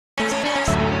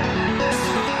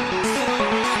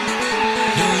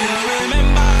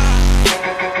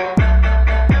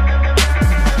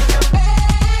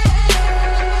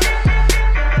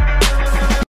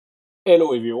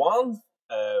Hello everyone.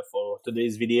 For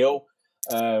today's video,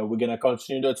 we're gonna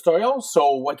continue the tutorial.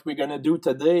 So what we're gonna do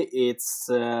today, it's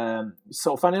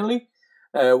so finally,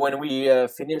 when we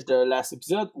finish the last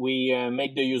episode, we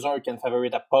make the user can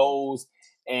favorite a pose,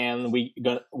 and we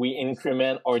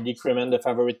increment or decrement the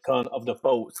favorite count of the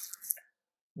pose.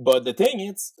 But the thing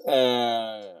is,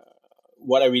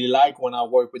 what I really like when I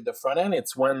work with the front end,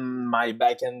 it's when my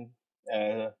backend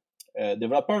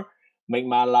developer make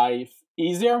my life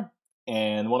easier.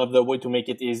 And one of the way to make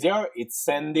it easier, it's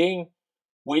sending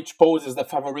which pose is the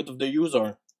favorite of the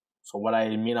user. So what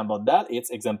I mean about that, it's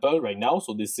example right now.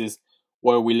 So this is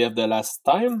where we left the last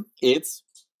time.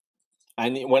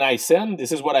 When I send,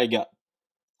 this is what I got.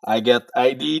 I get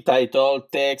ID, title,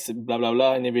 text, blah, blah,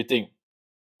 blah, and everything.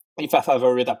 If I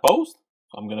favorite a post,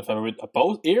 I'm going to favorite a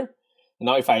post here.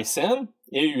 Now if I send,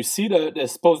 here you see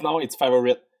this post now, it's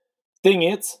favorite. Thing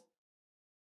is,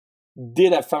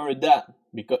 did I favorite that?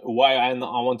 Because why I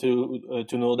want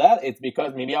to know that? It's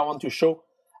because maybe I want to show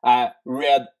a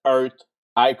red earth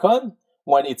icon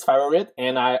when it's favorite,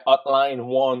 and I outline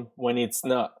one when it's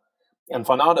not. And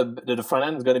for now, the front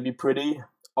end is going to be pretty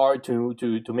hard to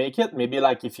make it. Maybe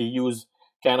like if you use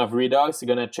kind of Redux,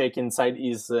 you're going to check inside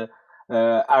his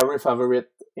array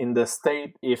favorite in the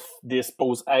state if this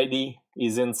post ID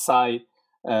is inside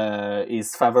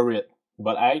his favorite.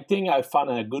 But I think I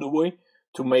found a good way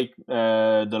to make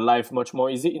the life much more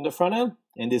easy in the front end,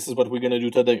 and this is what we're going to do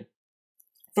today.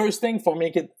 First thing, for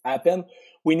make it happen,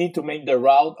 we need to make the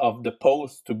route of the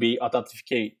post to be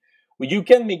authenticated. You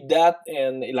can make that,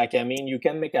 and you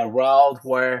can make a route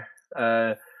where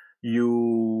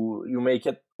you make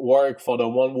it work for the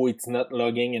one who it's not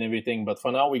logging and everything. But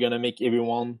for now, we're going to make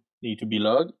everyone need to be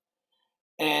logged,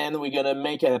 and we're going to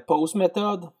make a post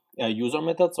method, a user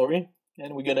method, sorry,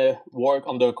 and we're going to work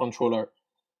on the controller.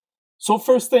 So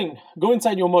first thing, go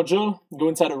inside your module, go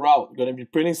inside the route. It's going to be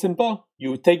pretty simple.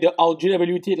 You take the alt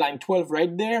GWT line 12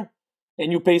 right there,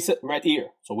 and you paste it right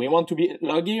here. So we want to be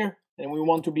log here, and we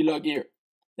want to be log here.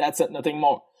 That's it, nothing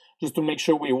more. Just to make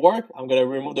sure we work, I'm going to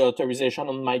remove the authorization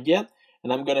on my get,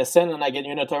 and I'm going to send, and I get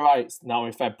unauthorized. Now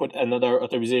if I put another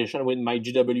authorization with my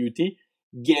GWT,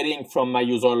 getting from my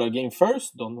user logging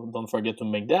first, don't forget to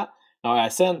make that. Now I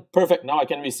send, perfect. Now I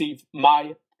can receive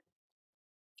my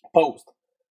post.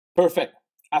 Perfect.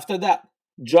 After that,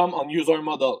 jump on user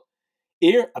model.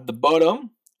 Here at the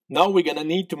bottom, now we're going to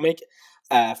need to make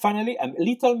finally a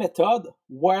little method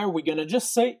where we're going to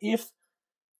just say if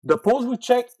the pose we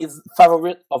check is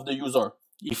favorite of the user,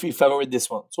 if we favorite this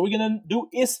one. So we're going to do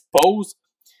is pose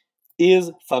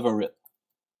is favorite.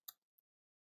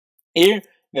 Here, I'm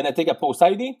going to take a post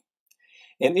ID.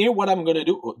 And here what I'm going to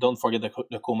do, don't forget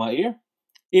the comma here.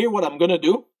 Here what I'm going to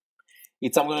do,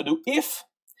 is I'm going to do if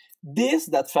this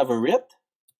that favorite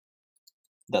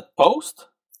that post.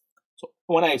 So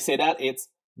when I say that, it's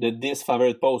this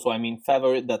favorite post. So I mean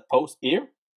favorite that post here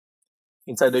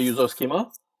inside the user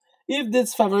schema. If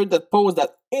this favorite that post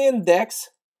that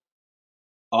index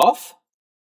of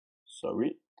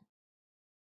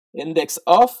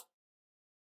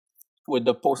with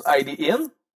the post ID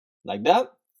in like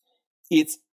that,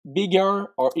 it's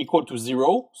bigger or equal to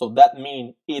 0. So that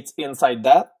means it's inside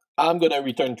that. I'm gonna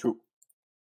return true.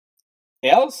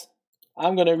 Else,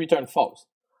 I'm going to return false.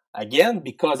 Again,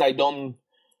 because I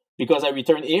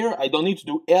return here, I don't need to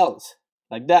do else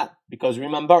like that. Because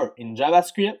remember, in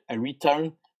JavaScript, I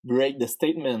return break the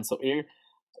statement. So here,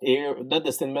 not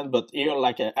the statement, but here,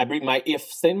 like I break my if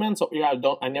statement. So here,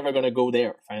 I'm never going to go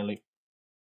there, finally.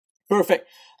 Perfect.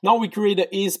 Now we create the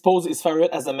is pose is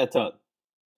favorite as a method.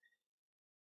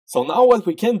 So now what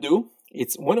we can do,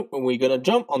 it's when we're going to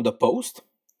jump on the post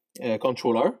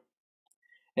controller.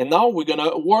 And now we're going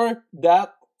to work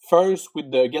that first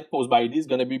with the get post by ID. It's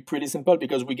going to be pretty simple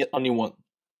because we get only one.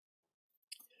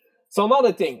 So now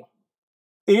the thing,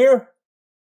 here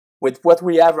with what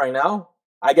we have right now,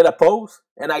 I get a post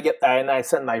and I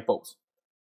send my post.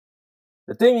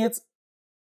 The thing is,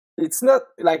 it's not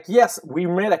like, yes, we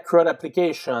made a CRUD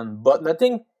application, but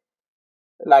nothing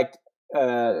like,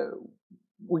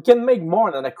 we can make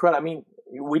more than a CRUD. I mean,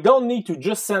 we don't need to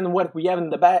just send what we have in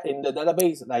the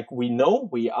database. Like we know,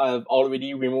 we have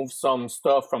already removed some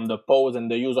stuff from the post and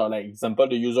the user. Like example,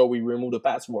 the user, we remove the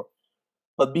password.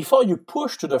 But before you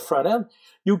push to the front end,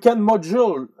 you can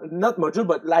you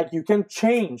can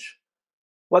change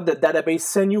what the database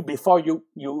send you before you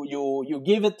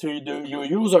give it to your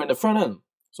user in the front end.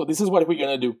 So this is what we're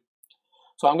gonna do.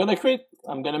 So I'm gonna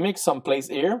make some place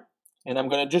here, and I'm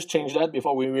gonna just change that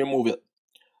before we remove it.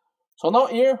 So now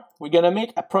here, we're going to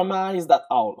make a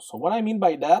promise.all. So what I mean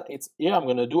by that, it's here I'm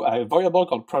going to do a variable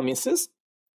called promises,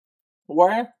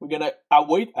 where we're going to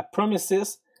await a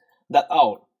promises that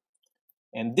all.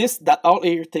 And this that all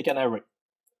here take an array.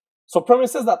 So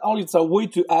premises that all, it's a way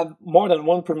to have more than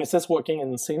one premises working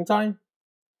in the same time.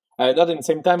 Not in the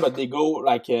same time, but they go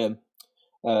like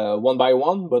one by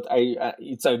one. But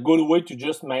it's a good way to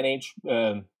just manage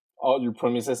all your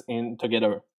premises in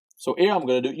together. So here I'm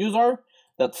gonna do user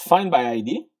that find by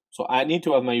ID. So I need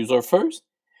to have my user first.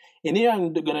 And here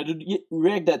I'm gonna do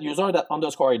reg that user that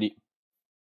underscore ID.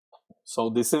 So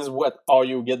this is how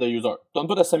you get the user. Don't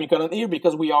put a semicolon here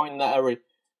because we are in the array.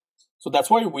 So that's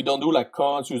why we don't do like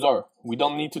const user. We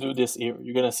don't need to do this here.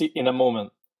 You're gonna see in a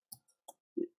moment.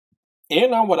 Here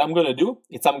now what I'm gonna do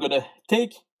is I'm gonna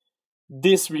take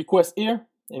this request here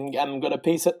and I'm gonna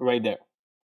paste it right there.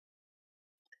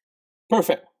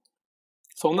 Perfect.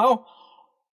 So now,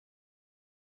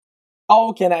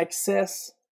 how can I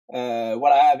access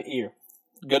what I have here?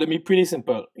 Gonna be pretty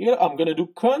simple. Here I'm gonna do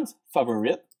const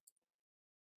favorite.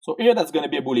 So here that's gonna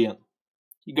be a boolean.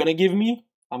 You're gonna give me,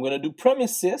 I'm gonna do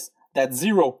premises that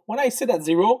 0. When I say that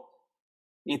 0,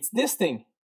 it's this thing.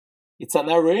 It's an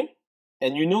array,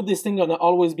 and you know this thing gonna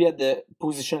always be at the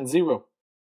position 0.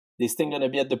 This thing gonna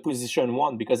be at the position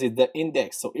 1 because it's the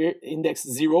index. So here index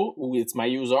 0, it's my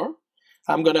user.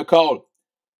 I'm gonna call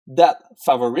that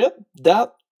favorite,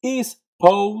 that is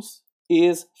pose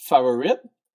is favorite.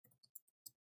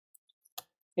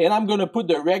 And I'm gonna put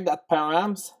the reg that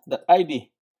params that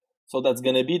ID. So that's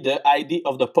gonna be the ID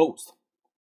of the post.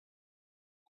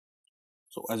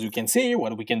 So as you can see,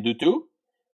 what we can do too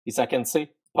is I can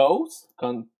say post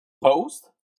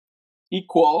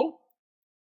equal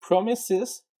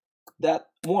premises that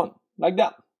 1, like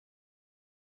that.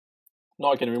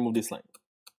 Now I can remove this line.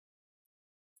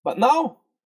 But now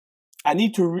I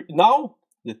need to now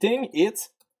the thing is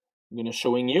I'm gonna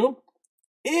showing you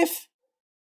if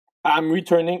I'm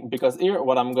returning, because here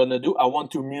what I'm gonna do, I want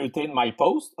to mutate my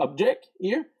post object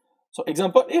here. So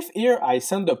example, if here I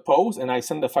send the post and I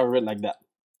send the favorite like that.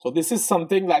 So this is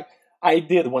something like I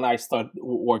did when I started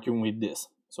working with this.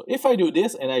 So if I do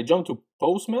this and I jump to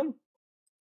postman,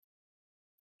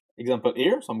 example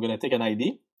here, so I'm gonna take an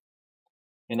ID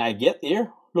and I get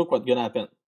here, look what's gonna happen.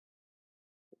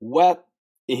 What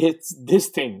is this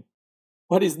thing?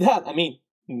 What is that? I mean,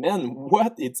 man,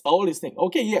 what? It's all this thing.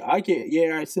 Okay, yeah,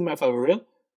 I see my favorite.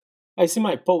 I see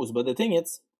my post, but the thing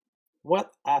is,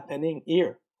 what happening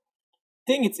here?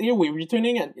 Thing it's here, we're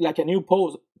returning like a new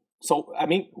post. So, I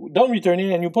mean, we don't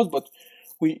returning a new post, but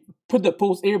we put the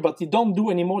post here, but he don't do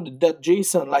anymore the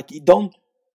 .json, like he don't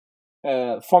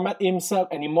format himself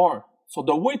anymore. So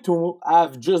the way to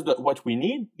have just what we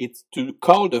need is to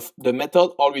call the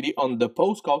method already on the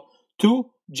post called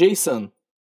toJSON,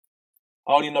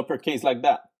 all in uppercase like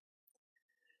that.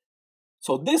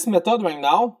 So this method right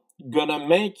now gonna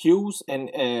make use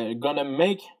and gonna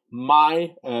make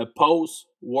my post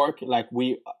work like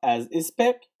we as is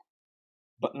spec.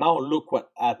 But now look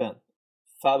what happened.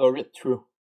 Favorite true.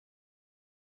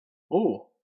 Oh,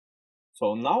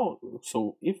 so now,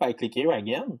 so if I click here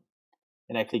again,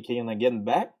 and I click here and again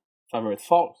back, favorite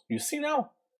false. You see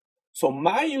now? So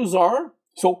my user,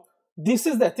 so this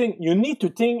is the thing, you need to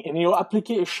think in your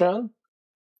application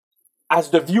as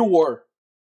the viewer.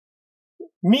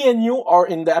 Me and you are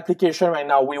in the application right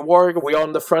now. We work, we're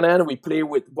on the front end, we play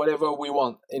with whatever we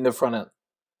want in the front end.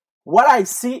 What I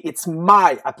see, it's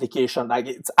my application. Like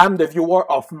I'm the viewer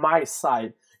of my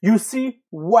side. You see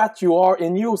what you are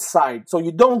in your side. So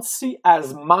you don't see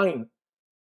as mine.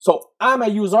 So I'm a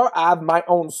user, I have my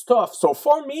own stuff. So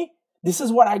for me, this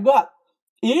is what I got.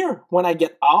 Here, when I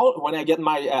get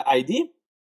my ID,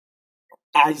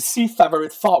 I see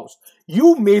favorite false.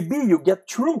 Maybe you get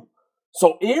true.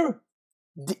 So here,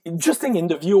 just think in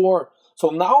the viewer. So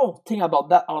now think about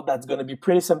that, how that's going to be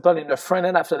pretty simple in the front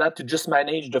end after that to just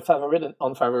manage the favorite and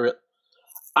unfavorite.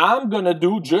 I'm going to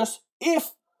do just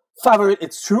if favorite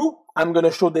it's true, I'm going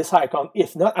to show this icon.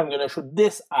 If not, I'm going to show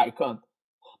this icon.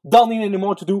 Don't need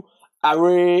anymore to do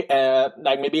array,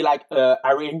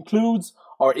 array includes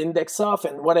or index of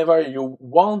and whatever you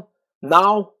want.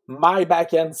 Now my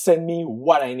backend send me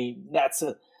what I need. That's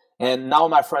it. And now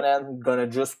my front end gonna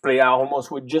just play almost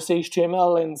with just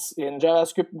HTML and in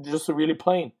JavaScript, just really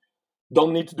plain.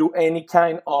 Don't need to do any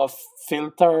kind of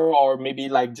filter or maybe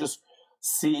like just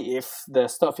see if the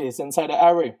stuff is inside the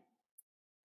array.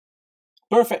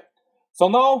 Perfect. So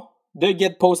now the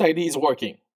get post ID is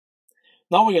working.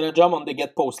 Now we're gonna jump on the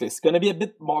get post list. It's gonna be a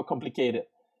bit more complicated.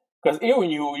 Because here when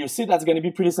you see that's gonna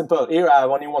be pretty simple. Here I have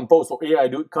only one post. So here I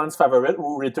do const favorite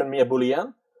who return me a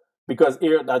boolean. Because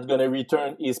here that's gonna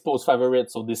return is post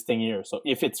favorite, so this thing here. So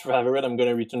if it's favorite, I'm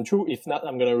gonna return true. If not,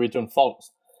 I'm gonna return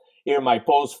false. Here my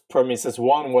post premises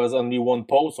 1 was only one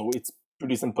post, so it's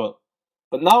pretty simple.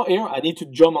 But now here, I need to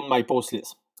jump on my post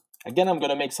list. Again, I'm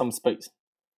gonna make some space.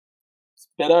 It's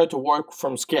better to work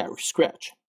from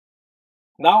scratch.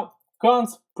 Now,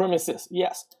 cons promises.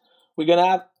 Yes, we're gonna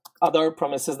have other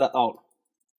promises that all.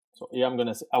 So here I'm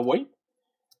gonna say await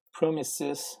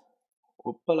promises.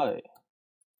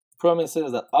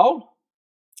 Promises that all.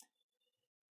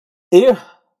 Here,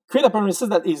 create a promises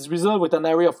that is resolved with an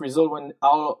array of result when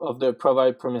all of the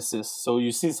provide promises. So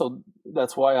you see, so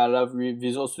that's why I love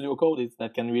Visual Studio Code.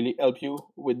 That can really help you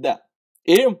with that.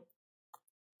 Here,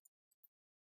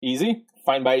 easy,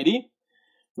 find by ID,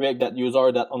 react that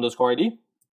user that underscore ID.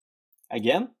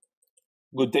 Again,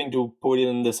 good thing to put it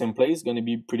in the same place. Going to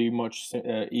be pretty much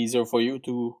easier for you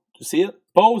to see it.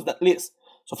 Pose that list.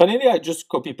 So finally, I just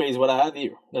copy paste what I have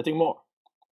here. Nothing more.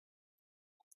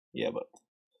 Yeah, but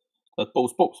that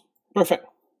post. Perfect.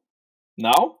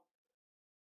 Now,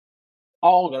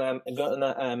 how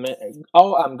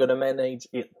I'm gonna manage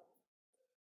it.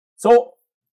 So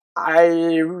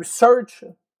I search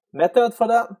method for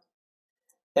that,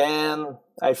 and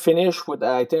I finish with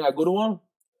I think a good one,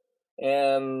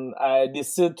 and I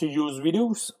decided to use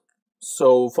reduce.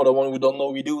 So for the one who don't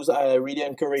know reduce, I really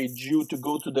encourage you to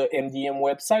go to the MDM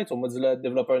website, so Mozilla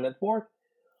Developer Network,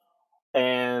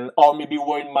 and or maybe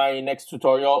watch my next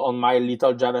tutorial on my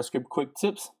little JavaScript quick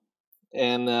tips,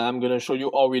 and I'm gonna show you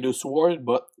how reduce works.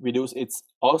 But reduce, it's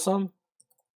awesome.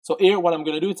 So here, what I'm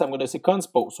gonna do is I'm gonna say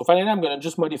const post. So finally, I'm gonna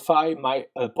just modify my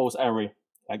post array.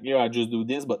 Like here, I just do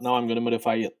this, but now I'm gonna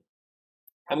modify it.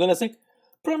 I'm gonna say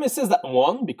promises that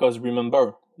 1, because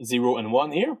remember 0 and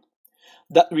 1 here.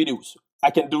 That reduce. I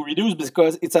can do reduce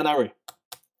because it's an array.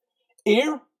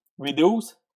 Here,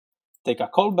 reduce, take a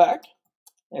callback,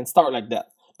 and start like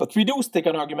that. But reduce, take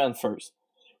an argument first.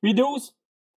 Reduce,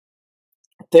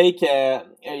 take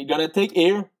you're gonna take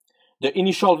here the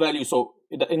initial value. So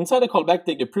inside the callback,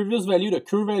 take the previous value, the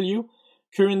current value,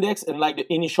 current index, and like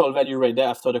the initial value right there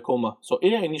after the comma. So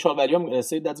here, initial value, I'm gonna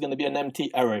say that's gonna be an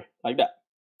empty array, like that.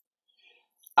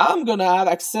 I'm gonna have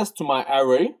access to my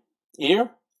array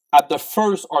here at the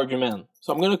first argument.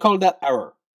 So I'm gonna call that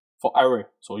array for array.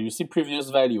 So you see previous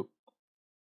value.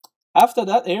 After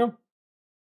that here,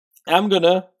 I'm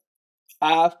gonna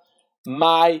have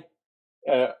my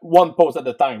one post at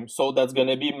a time. So that's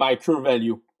gonna be my true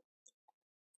value.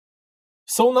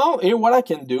 So now here, what I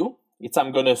can do is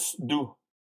I'm gonna do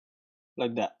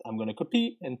like that. I'm gonna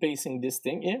copy and pasting this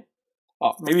thing here.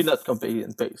 Oh, maybe not copy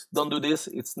and paste. Don't do this,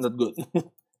 it's not good.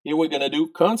 Here we're gonna do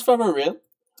const favorite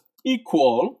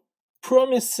equal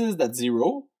promises that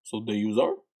 0, so the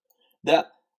user,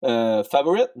 that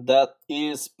favorite that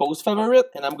is post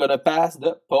favorite, and I'm gonna pass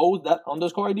the post that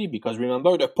underscore ID, because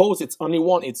remember the post, it's only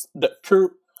one, it's the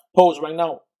current post right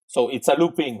now, so it's a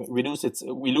looping. Reduce, it's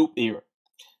we loop here.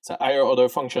 It's a higher order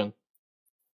function.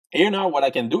 Here now what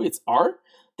I can do, it's R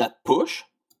that push.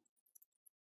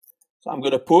 So I'm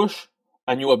gonna push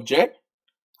a new object.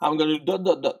 I'm gonna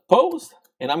do post,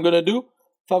 and I'm gonna do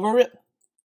favorite.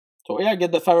 So here I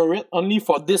get the favorite only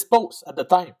for this post at the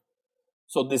time.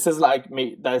 So this is like,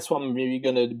 that's one maybe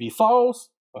gonna be false,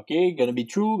 okay, gonna be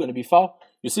true, gonna be false.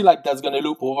 You see, like that's gonna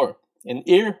loop over. And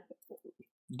here,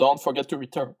 don't forget to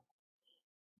return.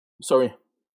 Sorry.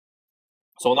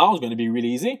 So now it's gonna be really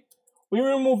easy. We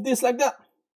remove this like that.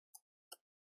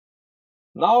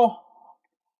 Now,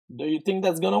 do you think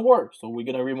that's gonna work? So we're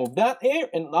gonna remove that here,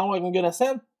 and now I'm gonna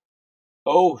send.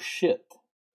 Oh shit,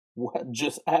 what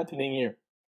just happening here?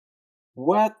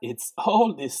 What? It's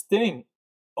all this thing.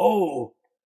 Oh,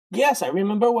 yes, I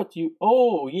remember what you.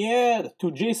 Oh, yeah,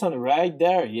 to JSON right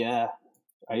there. Yeah,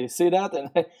 I see that,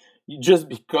 and just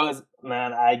because,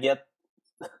 man, I get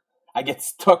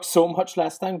stuck so much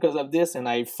last time because of this, and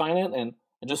I find it, and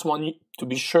I just want you to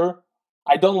be sure.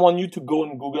 I don't want you to go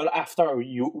and Google after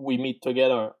we meet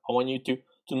together. I want you to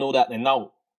know that. And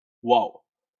now, wow,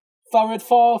 favorite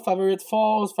false, favorite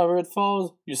false, favorite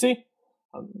false. You see?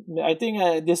 I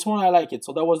think this one I like it.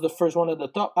 So that was the first one at the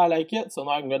top. I like it. So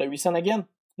now I'm gonna resend again.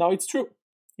 Now it's true.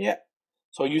 Yeah.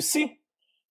 So you see.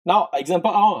 Now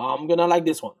example. Oh, I'm gonna like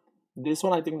this one. This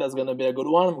one I think that's gonna be a good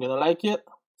one. I'm gonna like it.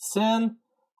 Send.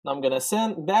 Now I'm gonna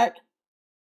send back.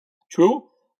 True.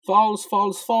 False.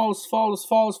 False. False. False.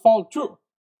 False. False. True.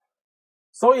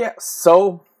 So yeah.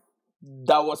 So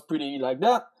that was pretty like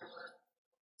that.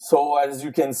 So as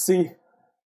you can see,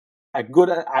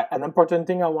 an important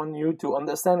thing I want you to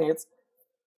understand is,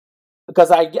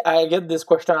 because I get this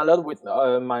question a lot with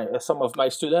some of my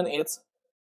students. It's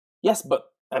yes,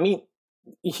 but I mean,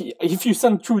 if you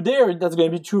send through there, that's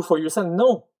going to be true for your son.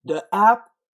 No, the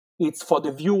app, it's for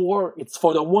the viewer, it's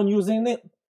for the one using it.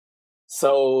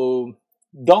 So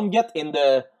don't get in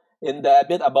the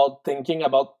habit about thinking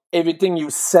about everything you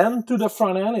send to the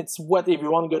front end, it's what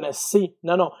everyone gonna see.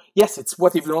 No. Yes, it's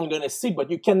what everyone gonna see, but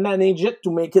you can manage it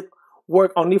to make it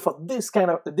work only for this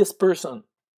person.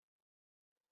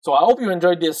 So I hope you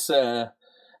enjoyed this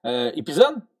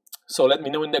episode. So let me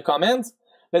know in the comments.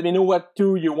 Let me know what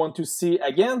you want to see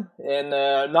again. And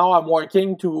now I'm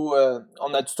working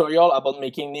on a tutorial about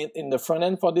making it in the front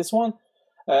end for this one,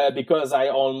 because I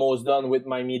almost done with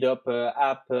my Meetup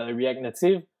app React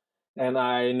Native. And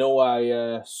I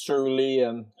know surely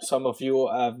some of you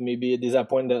have maybe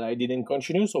disappointed that I didn't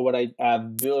continue. So what I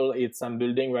have built, I'm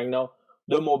building right now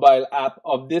the mobile app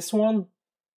of this one.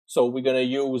 So we're gonna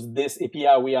use this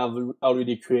API we have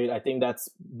already created. I think that's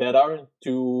better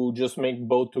to just make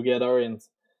both together, and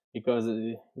because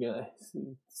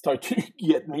start to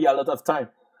get me a lot of time.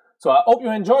 So I hope you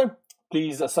enjoy.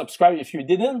 Please subscribe if you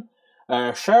didn't.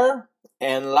 Share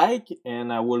and like,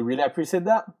 and I will really appreciate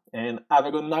that. And have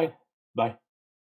a good night. Bye.